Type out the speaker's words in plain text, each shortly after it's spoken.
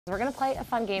We're going to play a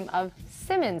fun game of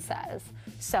Simmons Says.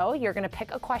 So you're going to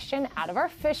pick a question out of our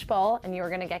fishbowl, and you're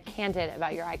going to get candid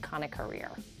about your iconic career.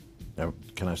 Now,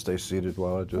 can I stay seated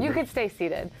while I do this? You could stay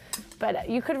seated, but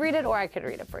you could read it or I could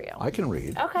read it for you. I can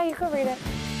read. Okay, you could read it.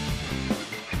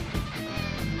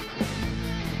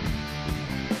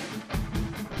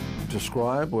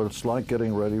 Describe what it's like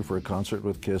getting ready for a concert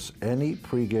with Kiss. Any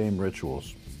pregame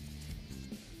rituals?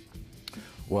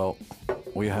 Well,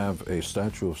 we have a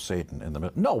statue of Satan in the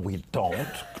middle. No, we don't.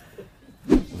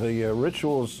 The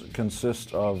rituals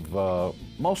consist of,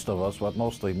 most of us, but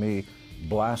mostly me,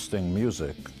 blasting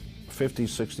music. 50s,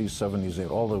 60s,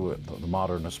 70s, all the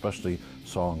modern, especially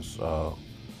songs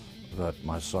that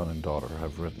my son and daughter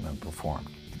have written and performed.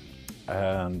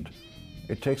 And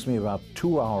it takes me about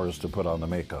 2 hours to put on the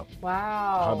makeup.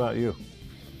 Wow. How about you?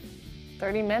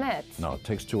 30 minutes. No, it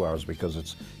takes 2 hours because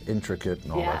it's intricate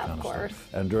and all that kind of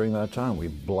stuff. And during that time, we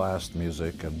blast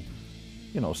music and,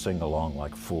 you know, sing along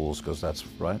like fools, because that's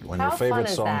right. When your favorite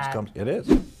songs come, it is.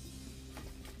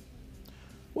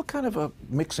 What kind of a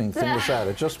mixing thing is that?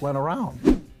 It just went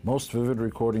around. Most vivid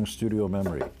recording studio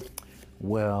memory.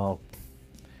 Well,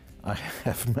 I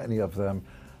have many of them,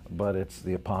 but it's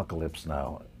the apocalypse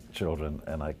now, children,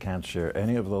 and I can't share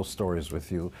any of those stories with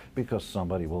you because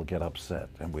somebody will get upset,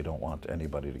 and we don't want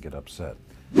anybody to get upset.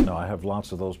 No, I have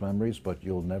lots of those memories, but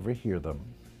you'll never hear them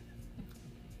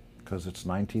because it's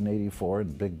 1984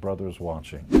 and Big Brother's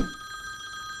watching.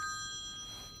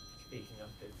 Speaking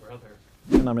of Big Brother.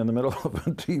 And I'm in the middle of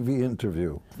a TV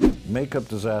interview. Makeup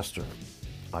disaster.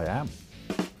 I am.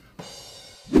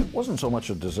 It wasn't so much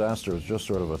a disaster, it was just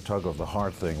sort of a tug of the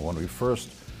heart thing. When we first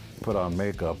put on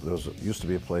makeup, there used to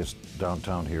be a place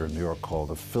downtown here in New York called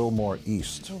the Fillmore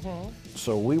East.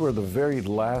 So we were the very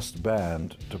last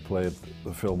band to play at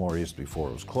the Fillmore East before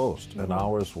it was closed. And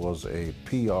ours was a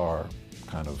PR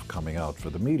kind of coming out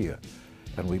for the media.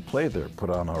 And we played there,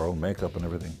 put on our own makeup and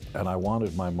everything. And I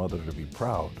wanted my mother to be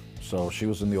proud. So she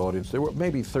was in the audience. There were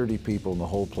maybe 30 people in the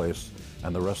whole place,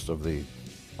 and the rest of the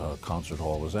concert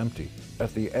hall was empty.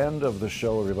 At the end of the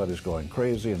show, everybody's going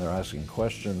crazy and they're asking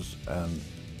questions, and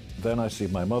then I see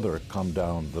my mother come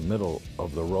down the middle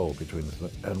of the row between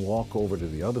and walk over to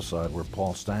the other side where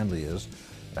Paul Stanley is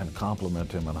and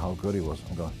compliment him on how good he was.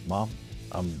 I'm going, Mom,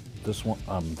 I'm this one,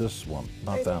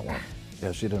 not that one.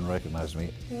 Yeah, she didn't recognize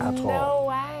me at all. No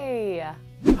way.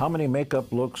 How many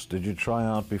makeup looks did you try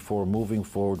out before moving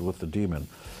forward with the Demon?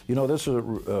 You know, this is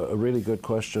a really good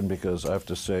question, because I have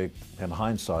to say, in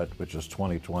hindsight, which is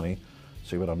 2020,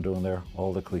 see what I'm doing there?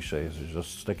 All the cliches, you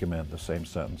just stick them in the same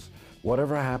sentence.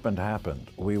 Whatever happened, happened.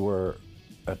 We were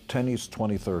at 10 East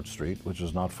 23rd Street, which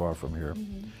is not far from here,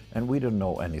 and we didn't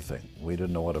know anything. We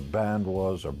didn't know what a band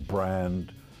was, or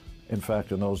brand. In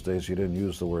fact, in those days, you didn't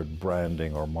use the word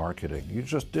branding or marketing. You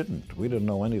just didn't. We didn't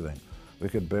know anything. We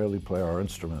could barely play our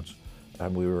instruments.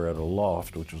 And we were at a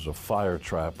loft, which was a fire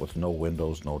trap with no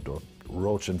windows, no door,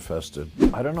 roach infested.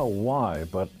 I don't know why,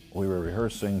 but we were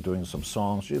rehearsing, doing some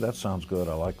songs. Gee, that sounds good.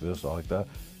 I like this, I like that.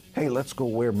 Hey, let's go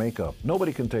wear makeup.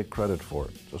 Nobody can take credit for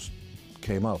it. Just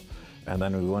came up. And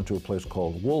then we went to a place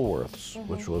called Woolworth's,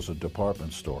 which was a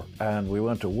department store. And we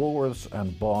went to Woolworth's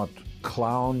and bought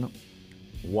clown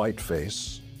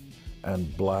whiteface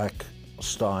and black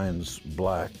Stein's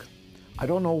black. I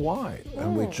don't know why.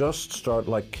 And we just start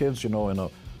like kids, you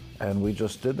know, and we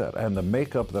just did that. And the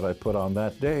makeup that I put on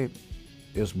that day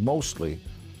is mostly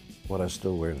what I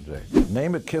still wear today.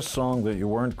 Name a Kiss song that you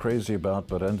weren't crazy about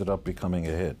but ended up becoming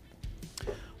a hit.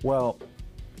 Well,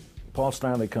 Paul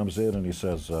Stanley comes in and he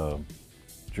says,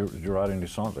 did you write any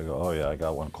songs? I go, oh yeah, I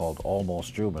got one called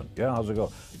Almost Human. Yeah, how's it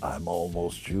go? I'm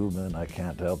almost human, I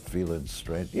can't help feeling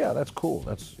strange. Yeah, that's cool,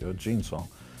 that's a Gene song.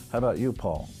 How about you,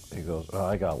 Paul? He goes, oh,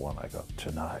 I got one. I go,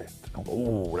 Tonight. I go,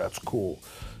 oh, that's cool.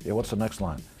 Yeah, what's the next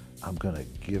line? I'm gonna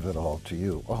give it all to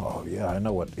you. Oh yeah, I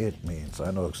know what it means.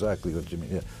 I know exactly what you mean.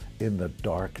 Yeah. In the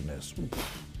darkness.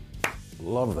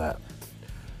 Love that.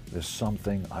 There's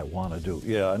something I want to do.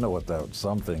 Yeah, I know what that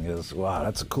something is. Wow,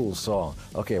 that's a cool song.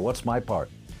 Okay, what's my part?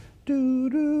 Do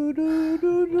do do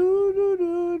do do do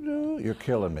do do. You're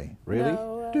killing me. Really?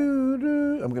 No. Do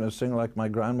do. I'm gonna sing like my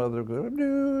grandmother. Do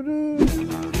do.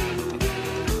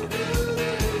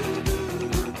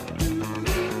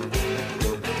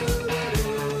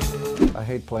 I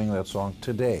hate playing that song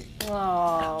today.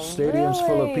 Oh, Stadiums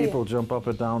full of really? people jump up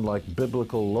and down like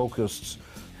biblical locusts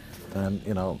and,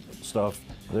 you know, stuff.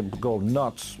 They go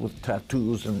nuts with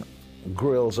tattoos and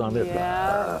grills on it,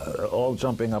 all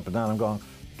jumping up and down. I'm going,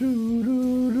 do,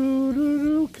 do, do, do,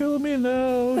 do, kill me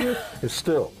now. It's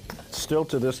still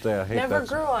to this day, I hate that. Never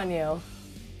grew on you.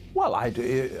 Well,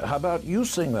 how about you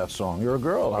sing that song? You're a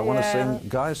girl. I want to Yeah. sing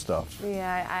guy stuff.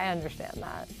 Yeah, I understand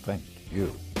that. Thank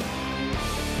you.